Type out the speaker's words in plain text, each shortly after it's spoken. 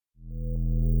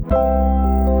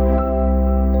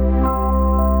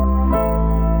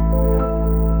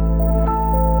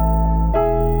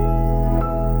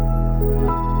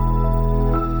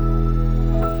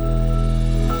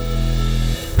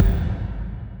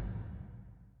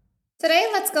Today,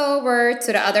 let's go over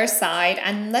to the other side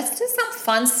and let's do some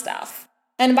fun stuff.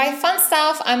 And by fun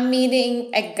stuff, I'm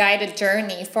meaning a guided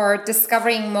journey for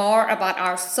discovering more about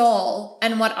our soul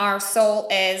and what our soul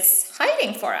is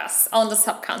hiding for us on the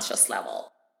subconscious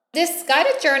level. This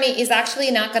guided journey is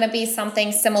actually not going to be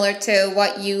something similar to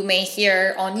what you may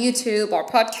hear on YouTube or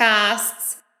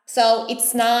podcasts. So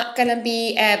it's not going to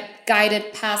be a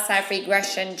guided past life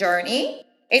regression journey.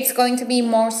 It's going to be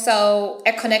more so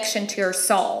a connection to your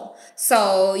soul.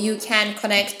 So you can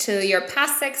connect to your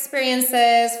past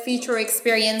experiences, future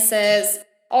experiences,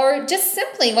 or just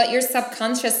simply what your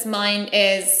subconscious mind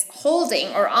is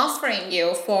holding or offering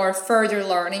you for further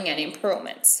learning and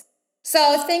improvements.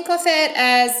 So think of it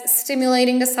as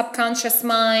stimulating the subconscious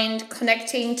mind,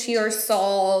 connecting to your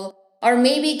soul, or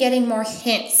maybe getting more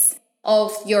hints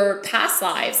of your past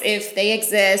lives if they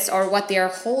exist or what they are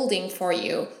holding for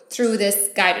you through this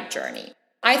guided journey.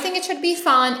 I think it should be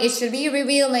fun. It should be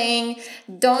revealing.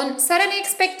 Don't set any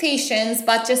expectations,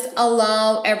 but just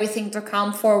allow everything to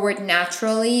come forward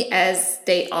naturally as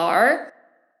they are.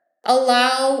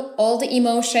 Allow all the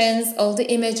emotions, all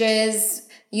the images.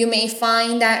 You may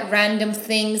find that random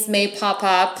things may pop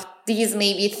up. These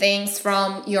may be things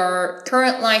from your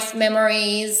current life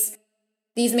memories.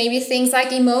 These may be things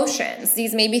like emotions.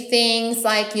 These may be things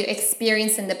like you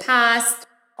experienced in the past,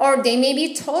 or they may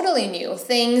be totally new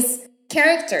things.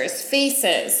 Characters,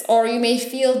 faces, or you may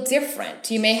feel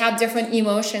different. You may have different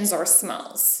emotions or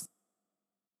smells.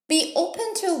 Be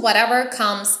open to whatever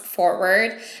comes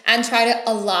forward and try to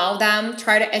allow them,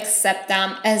 try to accept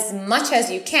them as much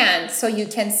as you can so you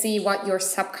can see what your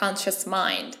subconscious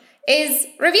mind is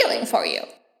revealing for you.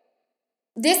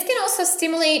 This can also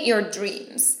stimulate your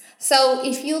dreams. So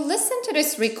if you listen to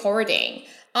this recording,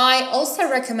 I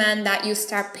also recommend that you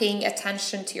start paying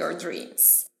attention to your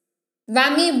dreams.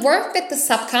 When we work with the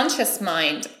subconscious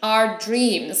mind, our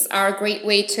dreams are a great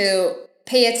way to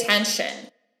pay attention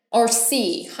or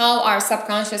see how our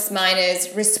subconscious mind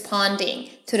is responding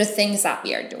to the things that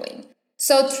we are doing.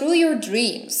 So through your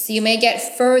dreams, you may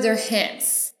get further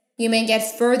hints, you may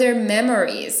get further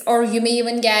memories, or you may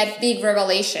even get big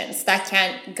revelations that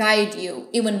can guide you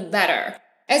even better,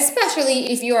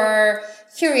 especially if you are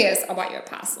curious about your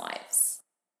past lives.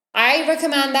 I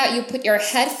recommend that you put your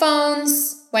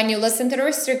headphones. When you listen to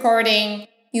this recording,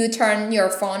 you turn your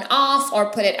phone off or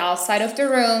put it outside of the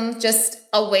room, just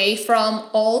away from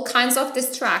all kinds of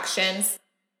distractions,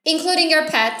 including your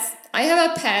pets. I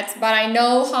have a pet, but I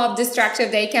know how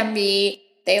distractive they can be.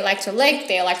 They like to lick,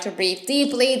 they like to breathe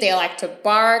deeply, they like to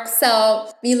bark. So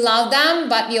we love them,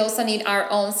 but we also need our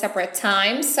own separate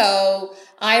time. So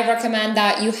I recommend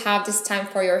that you have this time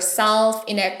for yourself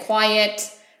in a quiet,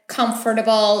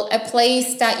 comfortable, a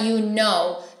place that you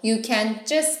know you can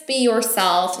just be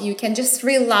yourself. You can just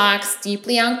relax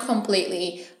deeply and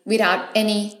completely without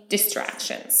any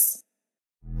distractions.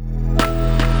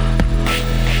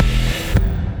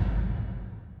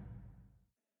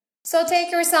 So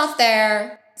take yourself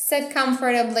there, sit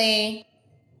comfortably,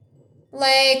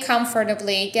 lay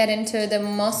comfortably, get into the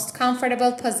most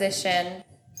comfortable position.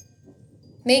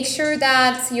 Make sure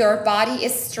that your body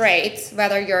is straight,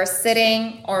 whether you're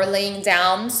sitting or laying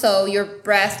down, so your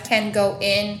breath can go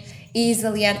in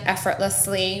easily and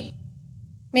effortlessly.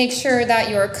 Make sure that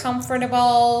you're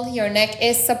comfortable, your neck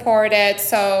is supported,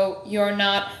 so you're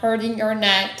not hurting your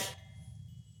neck.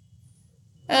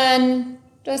 And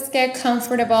just get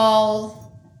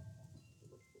comfortable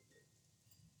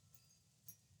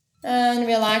and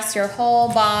relax your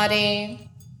whole body.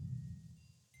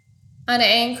 And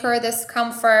anchor this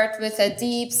comfort with a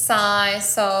deep sigh.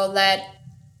 So let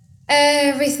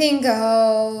everything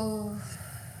go.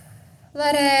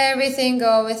 Let everything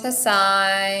go with a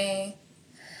sigh.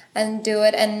 And do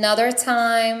it another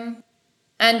time.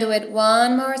 And do it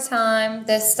one more time.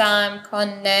 This time,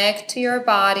 connect to your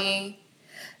body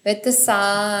with the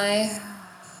sigh.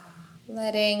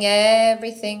 Letting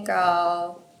everything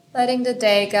go. Letting the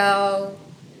day go.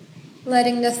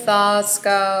 Letting the thoughts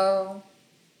go.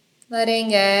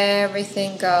 Letting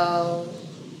everything go.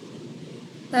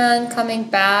 And coming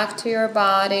back to your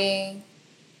body.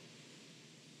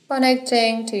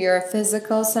 Connecting to your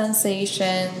physical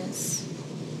sensations.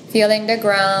 Feeling the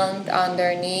ground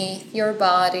underneath your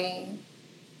body.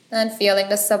 And feeling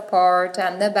the support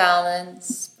and the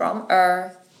balance from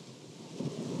earth.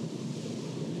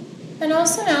 And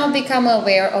also now become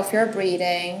aware of your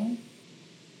breathing.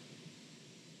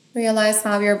 Realize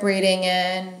how you're breathing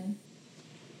in.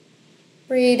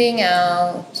 Breathing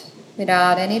out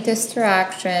without any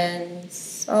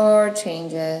distractions or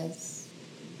changes.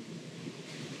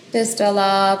 Just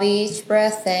allow each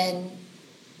breath in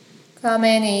come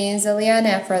in easily and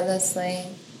effortlessly.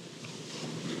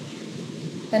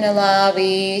 And allow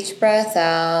each breath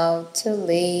out to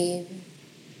leave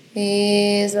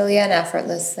easily and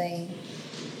effortlessly.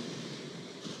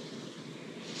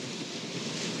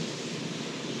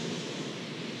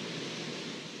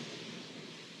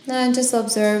 And just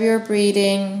observe your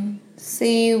breathing.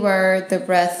 See where the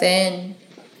breath in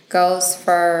goes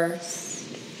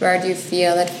first. Where do you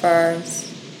feel it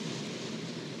first?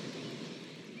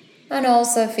 And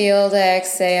also feel the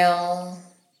exhale.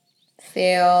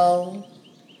 Feel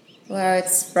where it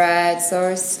spreads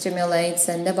or stimulates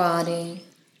in the body.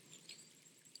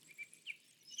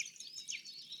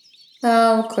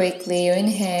 How quickly you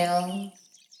inhale,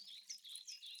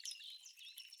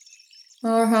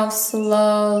 or how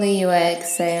slowly you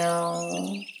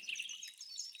exhale.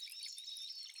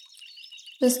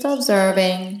 Just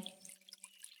observing.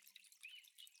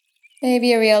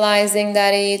 Maybe realizing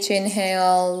that each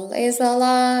inhale is a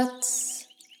lot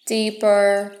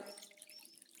deeper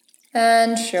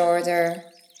and shorter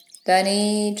than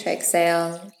each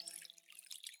exhale.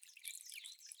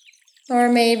 Or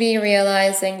maybe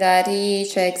realizing that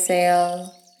each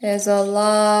exhale is a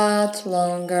lot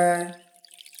longer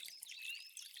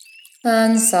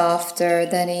and softer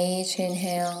than each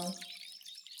inhale.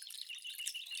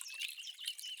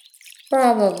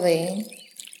 Probably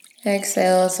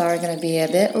exhales are going to be a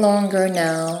bit longer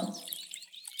now.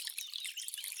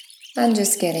 And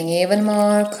just getting even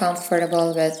more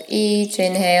comfortable with each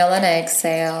inhale and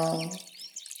exhale.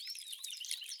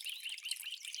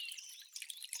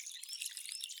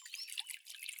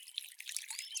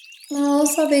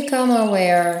 Also become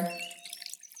aware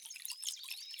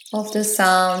of the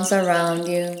sounds around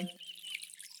you,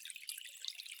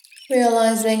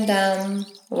 realizing them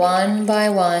one by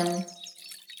one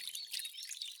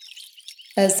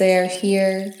as they are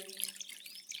here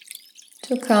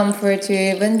to comfort you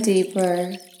even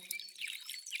deeper,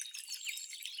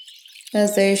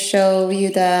 as they show you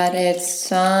that it's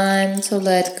time to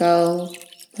let go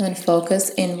and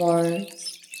focus inwards.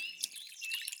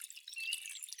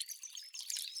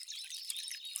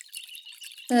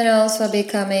 And also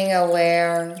becoming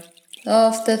aware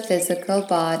of the physical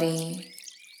body,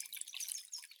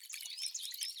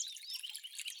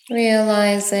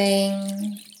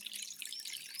 realizing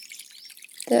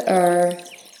the earth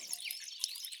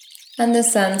and the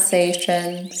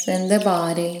sensations in the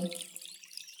body,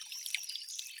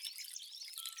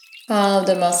 how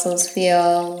the muscles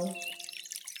feel,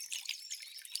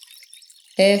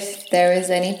 if there is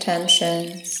any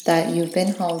tensions that you've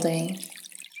been holding.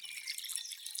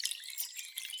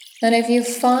 And if you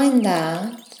find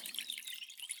that,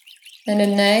 in the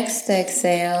next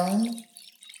exhale,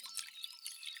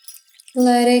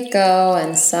 let it go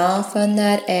and soften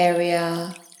that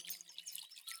area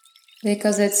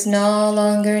because it's no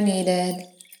longer needed,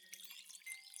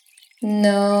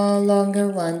 no longer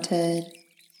wanted.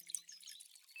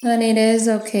 And it is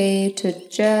okay to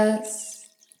just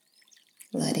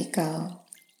let it go.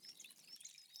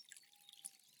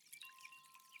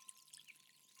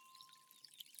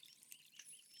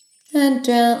 And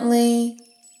gently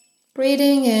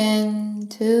breathing in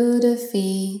to the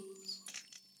feet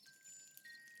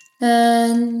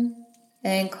and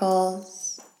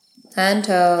ankles and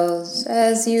toes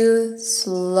as you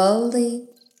slowly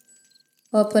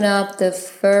open up the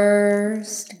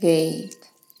first gate,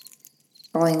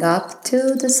 going up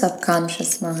to the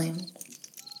subconscious mind.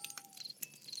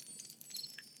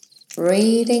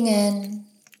 Breathing in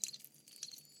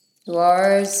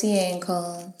towards the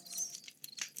ankles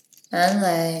and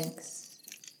legs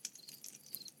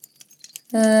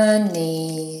and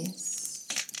knees,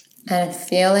 and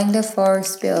feeling the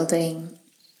force building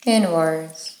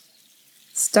inwards,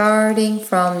 starting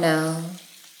from now.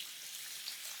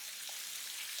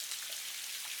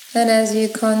 And as you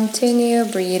continue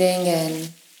breathing in,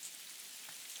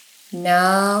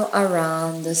 now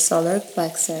around the solar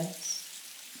plexus,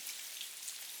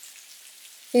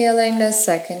 feeling the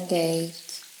second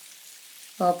gate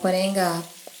opening up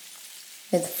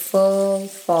with full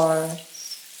force.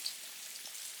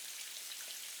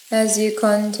 As you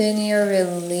continue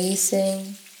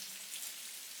releasing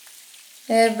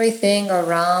everything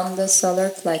around the solar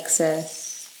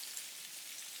plexus,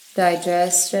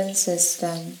 digestion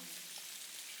system,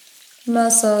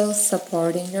 muscles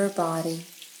supporting your body,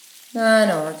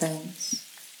 and organs.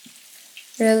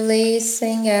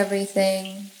 Releasing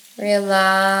everything,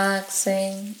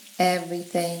 relaxing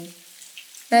everything,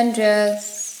 and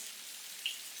just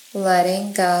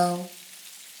letting go.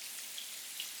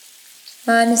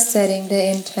 And setting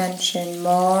the intention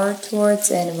more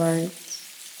towards inwards.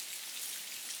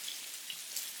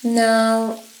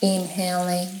 Now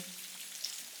inhaling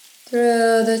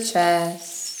through the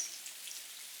chest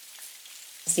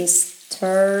this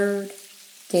third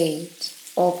gate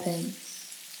opens,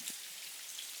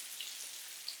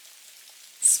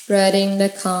 spreading the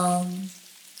calm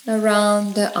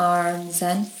around the arms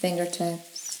and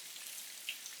fingertips,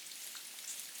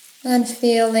 and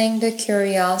feeling the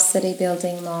curiosity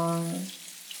building more,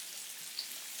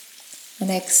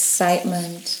 and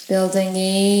excitement building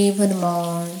even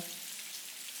more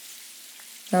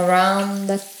around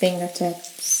the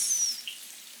fingertips,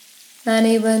 and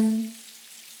even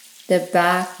the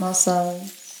back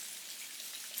muscles,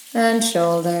 and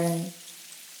shoulders,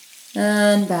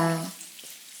 and back,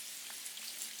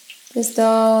 just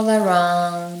all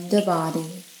around the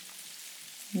body.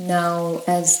 Now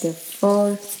as the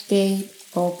fourth gate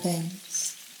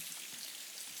opens,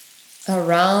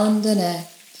 around the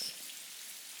neck,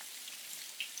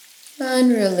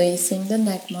 and releasing the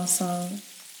neck muscle,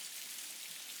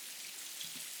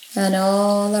 and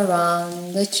all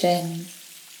around the chin,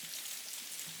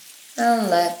 and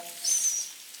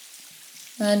lips,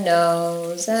 and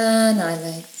nose, and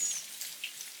eyelids,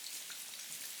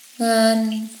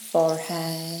 and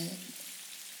forehead,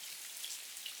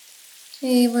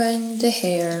 even the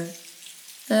hair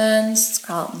and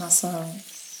scalp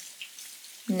muscles.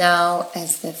 Now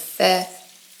as the fifth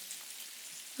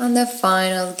and the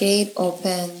final gate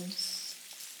opens,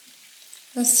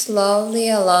 slowly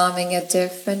allowing a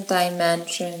different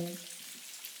dimension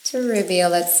to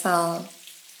reveal itself,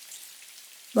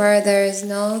 where there is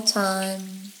no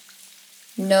time,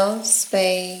 no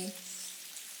space,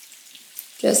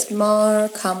 just more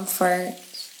comfort,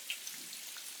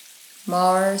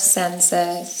 more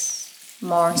senses,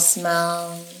 more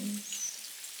smells,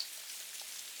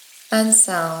 and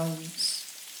sounds,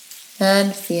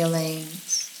 and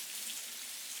feelings,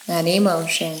 and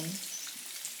emotions.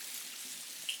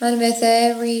 And with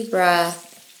every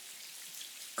breath,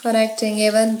 connecting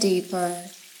even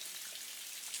deeper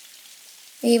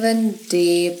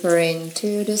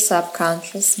into the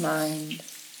subconscious mind.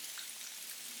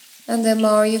 And the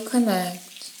more you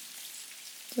connect,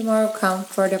 the more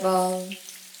comfortable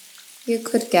you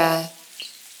could get.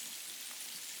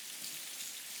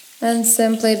 And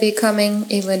simply becoming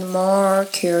even more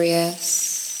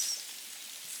curious,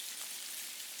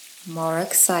 more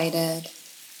excited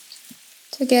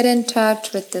to get in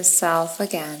touch with the self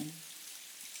again,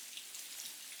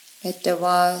 with the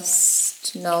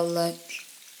vast knowledge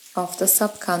of the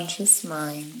subconscious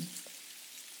mind.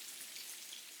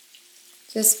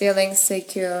 Just feeling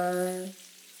secure,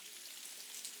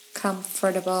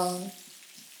 comfortable,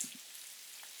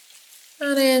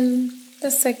 and in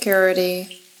the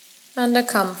security and the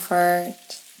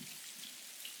comfort,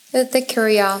 with the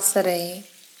curiosity.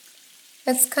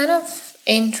 It's kind of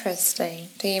interesting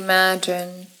to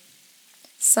imagine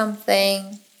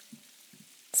something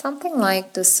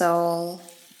like the soul,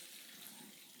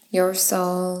 your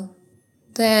soul,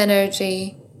 the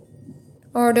energy,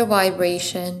 or the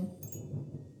vibration,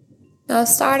 now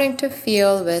starting to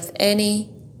feel with any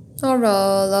or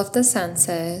all of the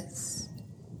senses,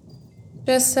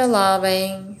 just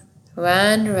allowing,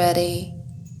 when ready,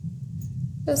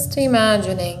 just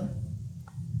imagining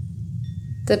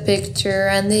the picture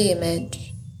and the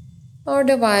image or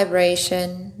the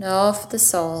vibration of the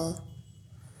soul,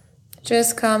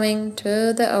 just coming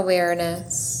to the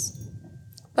awareness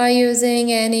by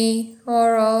using any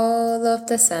or all of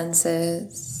the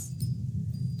senses,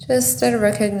 just a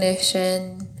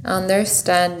recognition,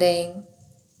 understanding,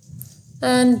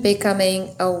 and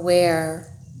becoming aware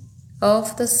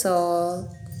of the soul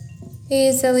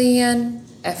easily and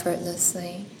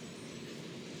effortlessly.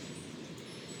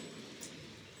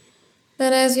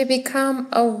 And as you become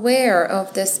aware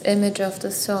of this image of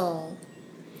the soul,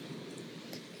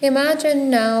 imagine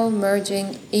now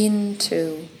merging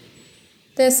into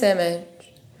this image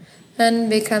and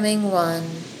becoming one,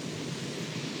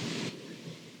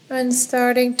 and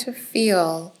starting to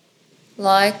feel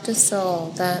like the soul,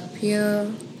 that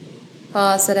pure,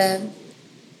 positive,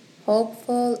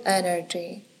 hopeful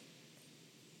energy,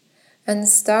 and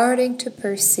starting to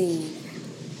perceive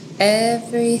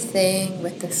everything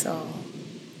with the soul.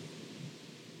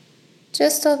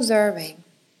 Just observing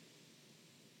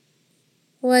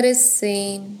what is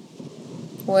seen,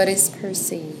 what is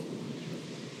perceived.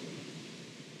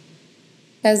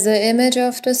 As the image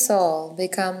of the soul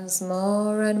becomes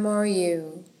more and more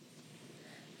you,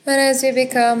 and as you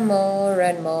become more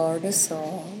and more the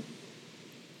soul,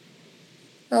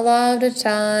 allow the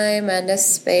time and the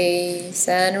space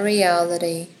and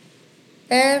reality,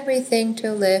 everything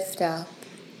to lift up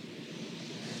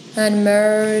and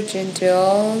merge into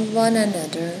all one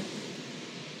another,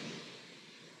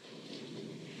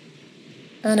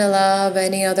 and allow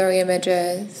any other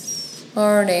images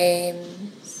or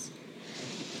names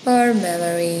or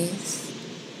memories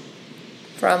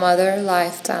from other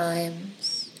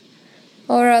lifetimes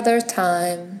or other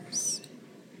times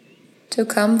to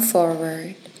come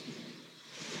forward.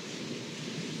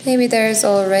 Maybe there's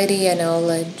already a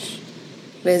knowledge,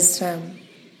 wisdom,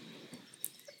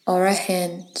 or a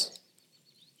hint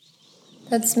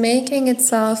that's making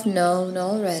itself known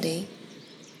already.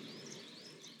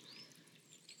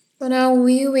 So now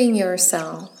viewing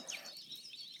yourself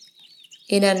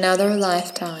in another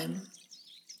lifetime,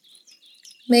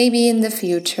 maybe in the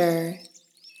future,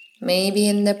 maybe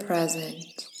in the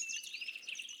present,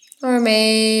 or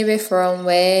maybe from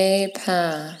way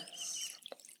past.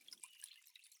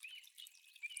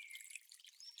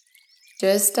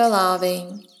 Just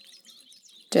allowing,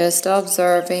 just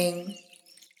observing,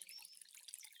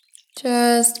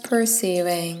 just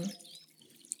perceiving,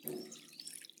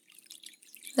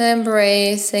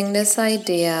 embracing this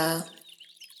idea,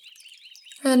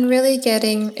 and really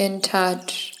getting in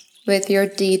touch with your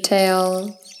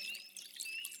details,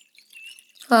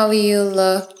 how you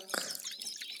look,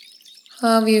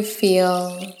 how you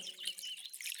feel.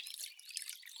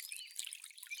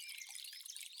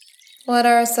 What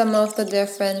are some of the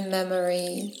different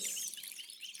memories?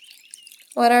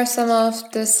 What are some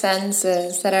of the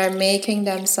senses that are making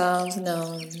themselves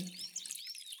known?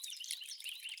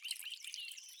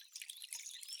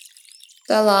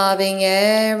 Allowing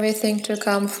everything to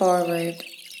come forward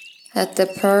at the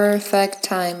perfect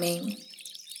timing.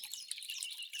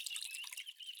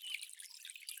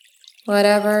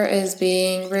 Whatever is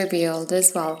being revealed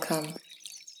is welcome.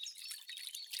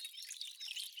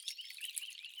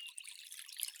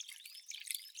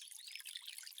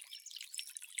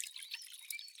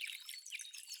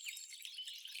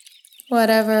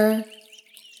 Whatever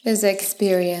is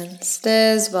experienced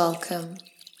is welcome.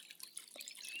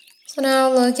 So now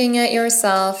looking at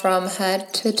yourself from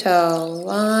head to toe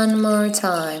one more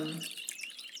time.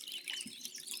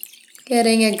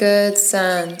 Getting a good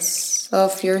sense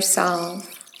of yourself,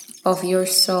 of your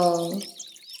soul.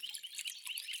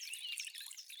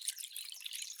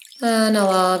 And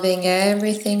allowing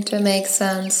everything to make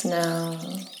sense now.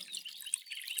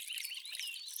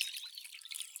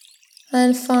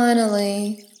 And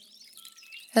finally,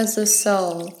 as the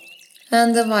soul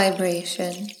and the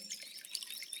vibration,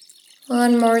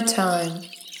 one more time,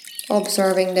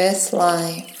 observing this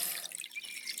life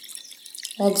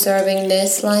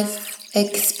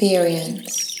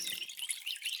experience,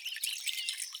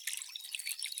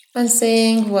 and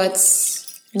seeing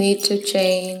what's need to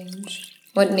change,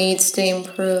 what needs to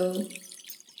improve,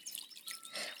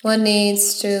 what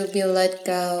needs to be let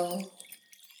go.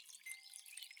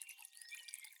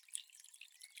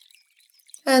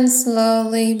 And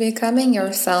slowly becoming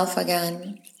yourself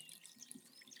again.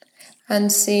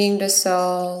 And seeing the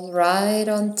soul right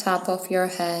on top of your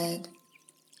head.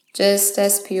 Just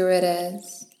as pure it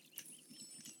is.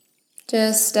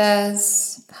 Just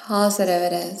as positive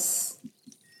it is.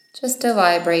 Just a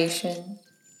vibration.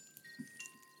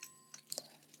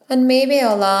 And maybe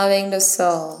allowing the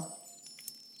soul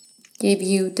give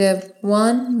you the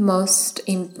one most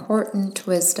important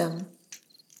wisdom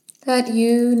that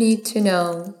you need to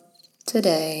know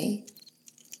today.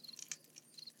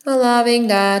 Allowing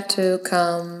that to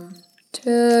come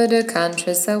to the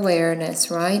conscious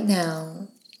awareness right now.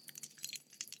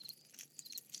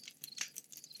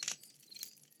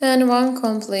 And one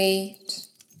complete,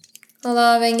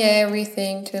 allowing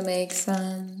everything to make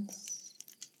sense.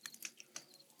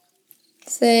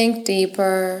 Sink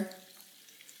deeper,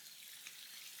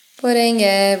 putting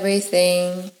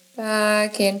everything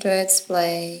back into its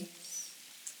place.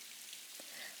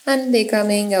 And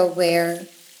becoming aware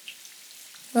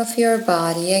of your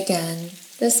body again,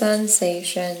 the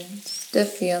sensations, the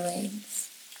feelings.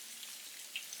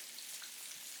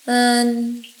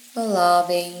 And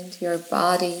allowing your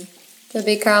body to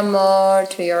become more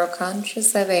to your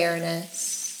conscious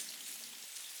awareness.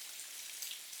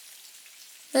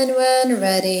 And when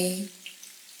ready,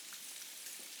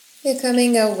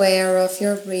 becoming aware of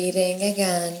your breathing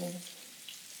again.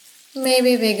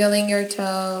 Maybe wiggling your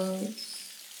toes.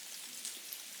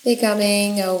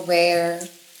 Becoming aware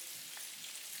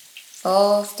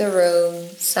of the room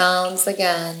sounds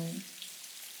again.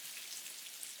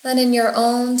 And in your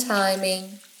own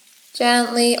timing,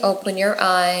 gently open your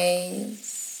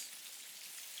eyes.